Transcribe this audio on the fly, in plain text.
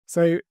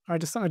So I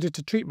decided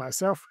to treat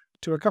myself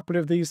to a couple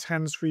of these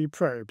hands-free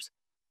probes.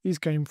 These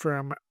came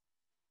from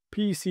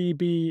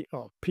PCB,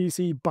 or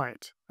PC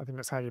Byte, I think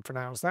that's how you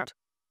pronounce that.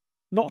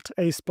 Not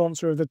a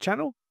sponsor of the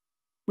channel,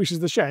 which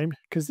is a shame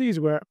because these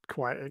were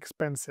quite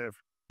expensive.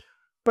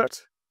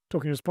 But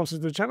talking of sponsors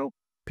of the channel,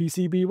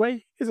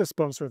 PCBWay is a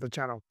sponsor of the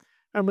channel,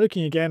 and we're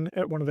looking again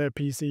at one of their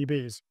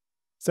PCBs.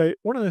 So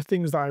one of the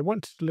things that I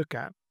wanted to look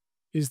at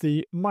is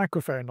the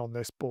microphone on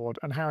this board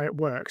and how it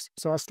works.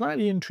 So I was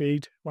slightly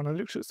intrigued when I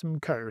looked at some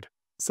code.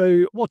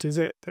 So what is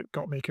it that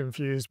got me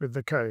confused with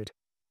the code?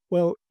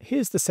 Well,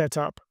 here's the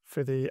setup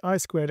for the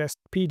I2S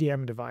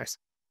PDM device,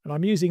 and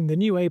I'm using the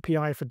new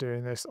API for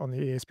doing this on the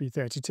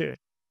ESP32.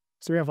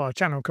 So we have our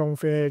channel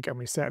config and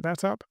we set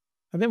that up,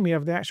 and then we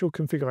have the actual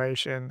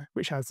configuration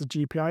which has the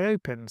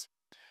GPIO pins.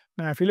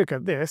 Now if you look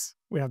at this,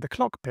 we have the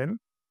clock pin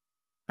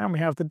and we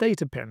have the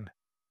data pin.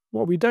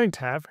 What we don't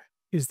have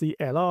is the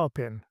LR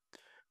pin.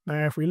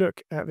 Now if we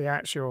look at the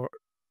actual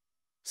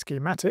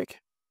schematic,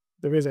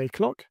 there is a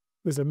clock,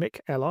 there's a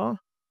mic LR,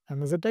 and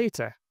there's a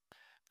data.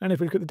 And if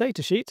we look at the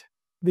data sheet,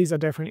 these are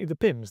definitely the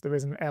pins. There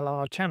is an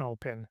LR channel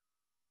pin.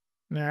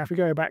 Now if we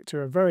go back to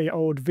a very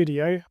old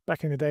video,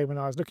 back in the day when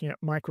I was looking at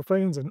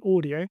microphones and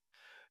audio,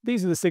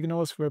 these are the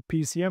signals for a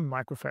PCM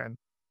microphone.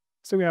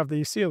 So we have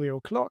the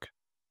serial clock,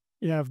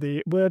 you have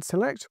the word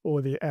select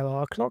or the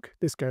LR clock.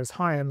 This goes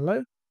high and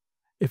low.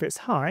 If it's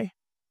high,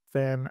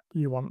 then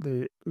you want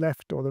the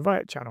left or the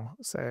right channel.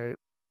 So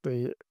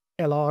the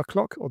LR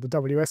clock or the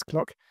WS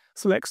clock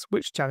selects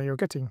which channel you're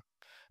getting.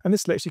 And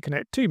this lets you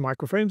connect two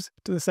microphones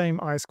to the same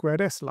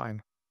I2S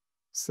line.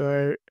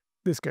 So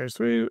this goes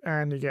through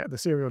and you get the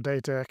serial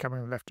data coming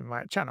from the left and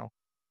right channel.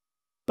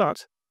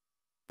 But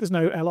there's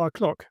no LR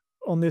clock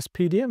on this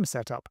PDM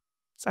setup.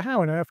 So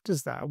how on earth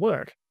does that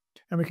work?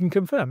 And we can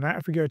confirm that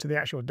if we go to the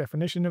actual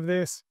definition of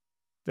this.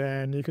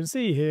 Then you can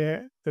see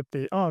here that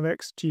the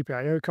RX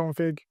GPIO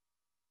config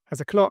has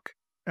a clock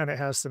and it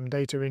has some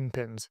data in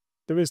pins.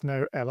 There is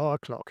no LR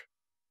clock.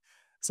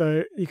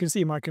 So you can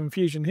see my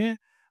confusion here.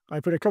 I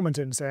put a comment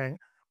in saying,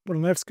 what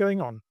on earth's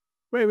going on?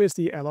 Where is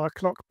the LR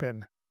clock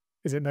pin?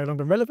 Is it no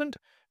longer relevant?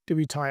 Do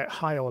we tie it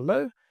high or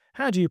low?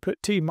 How do you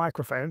put two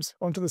microphones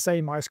onto the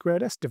same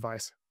I2S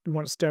device? We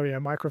want stereo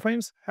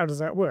microphones. How does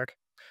that work?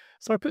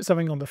 So I put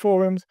something on the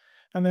forums,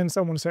 and then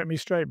someone sent me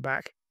straight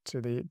back to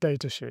the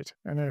datasheet.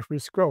 And then if we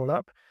scroll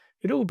up,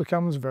 it all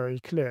becomes very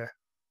clear.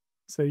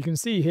 So you can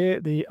see here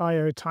the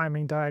I/O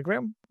timing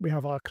diagram. We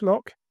have our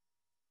clock,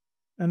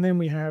 and then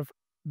we have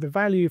the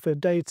value for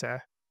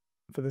data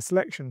for the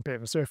selection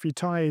pin. So if you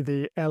tie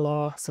the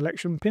LR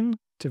selection pin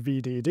to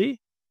VDD,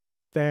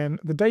 then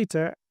the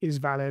data is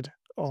valid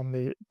on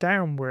the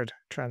downward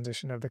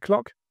transition of the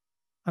clock,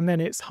 and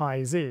then it's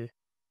high Z.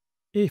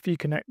 If you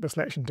connect the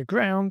selection to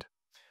ground,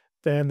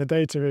 then the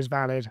data is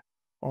valid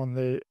on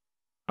the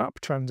up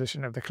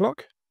transition of the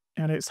clock,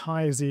 and it's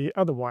high Z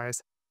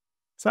otherwise.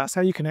 So that's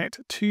how you connect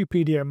two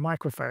PDM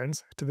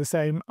microphones to the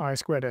same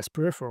I2S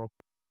peripheral.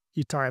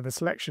 You tie the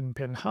selection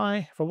pin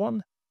high for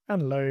one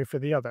and low for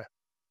the other.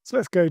 So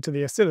let's go to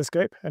the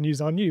oscilloscope and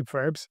use our new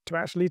probes to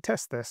actually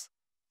test this.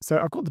 So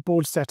I've got the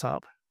board set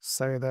up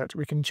so that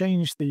we can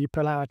change the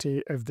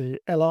polarity of the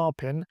LR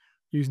pin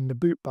using the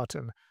boot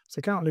button.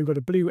 So currently we've got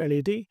a blue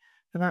LED,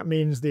 and that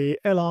means the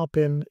LR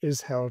pin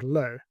is held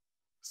low.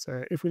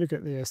 So if we look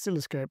at the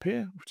oscilloscope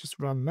here, we'll just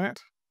run that,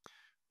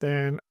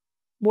 then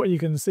what you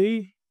can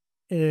see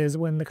is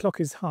when the clock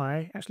is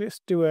high, actually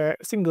let's do a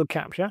single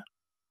capture.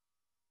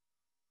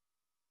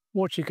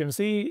 What you can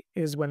see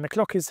is when the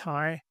clock is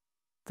high,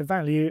 the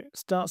value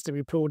starts to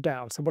be pulled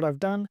down. So what I've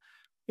done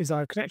is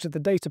I've connected the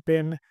data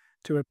pin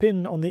to a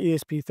pin on the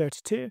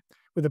ESP32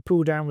 with a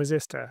pull down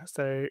resistor.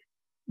 So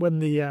when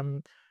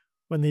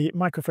the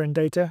microphone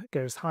data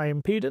goes high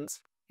impedance,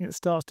 it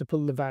starts to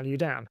pull the value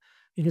down.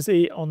 You can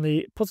see on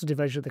the positive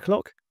edge of the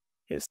clock,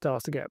 it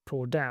starts to get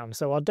pulled down.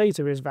 So our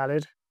data is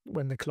valid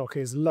when the clock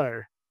is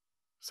low.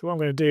 So what I'm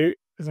going to do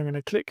is I'm going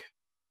to click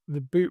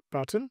the boot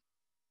button.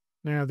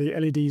 Now the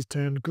LED's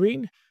turned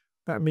green.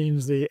 That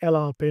means the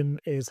LR pin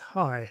is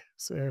high.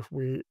 So if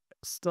we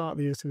start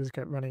the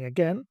oscilloscope running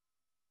again,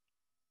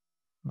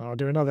 I'll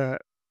do another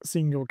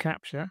single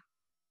capture.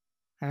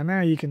 And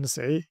now you can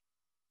see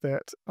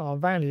that our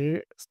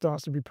value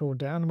starts to be pulled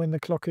down when the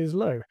clock is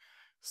low.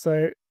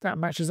 So that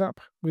matches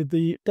up with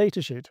the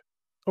datasheet.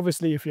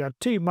 Obviously, if you had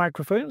two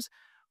microphones,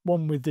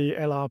 one with the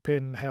LR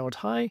pin held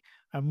high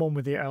and one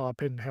with the LR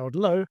pin held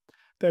low,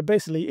 they'd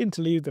basically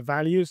interleave the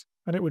values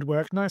and it would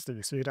work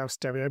nicely. So you'd have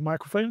stereo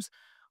microphones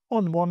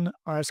on one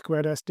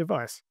I2S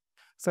device.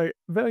 So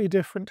very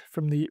different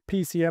from the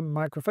PCM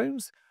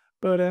microphones,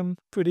 but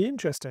pretty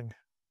interesting.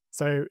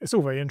 So it's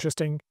all very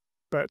interesting,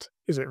 but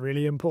is it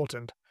really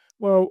important?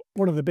 Well,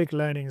 one of the big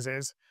learnings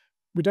is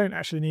we don't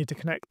actually need to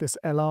connect this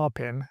LR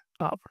pin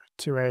up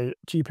to a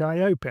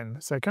GPIO pin.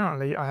 So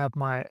currently I have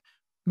my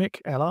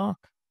mic LR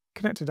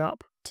connected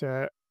up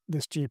to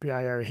this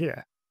GPIO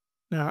here.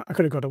 Now I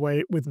could have got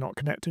away with not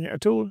connecting it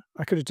at all.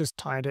 I could have just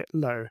tied it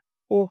low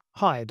or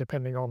high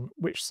depending on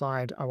which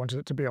side I wanted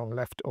it to be on,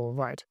 left or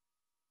right.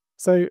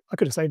 So I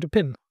could have saved a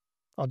pin.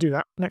 I'll do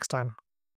that next time.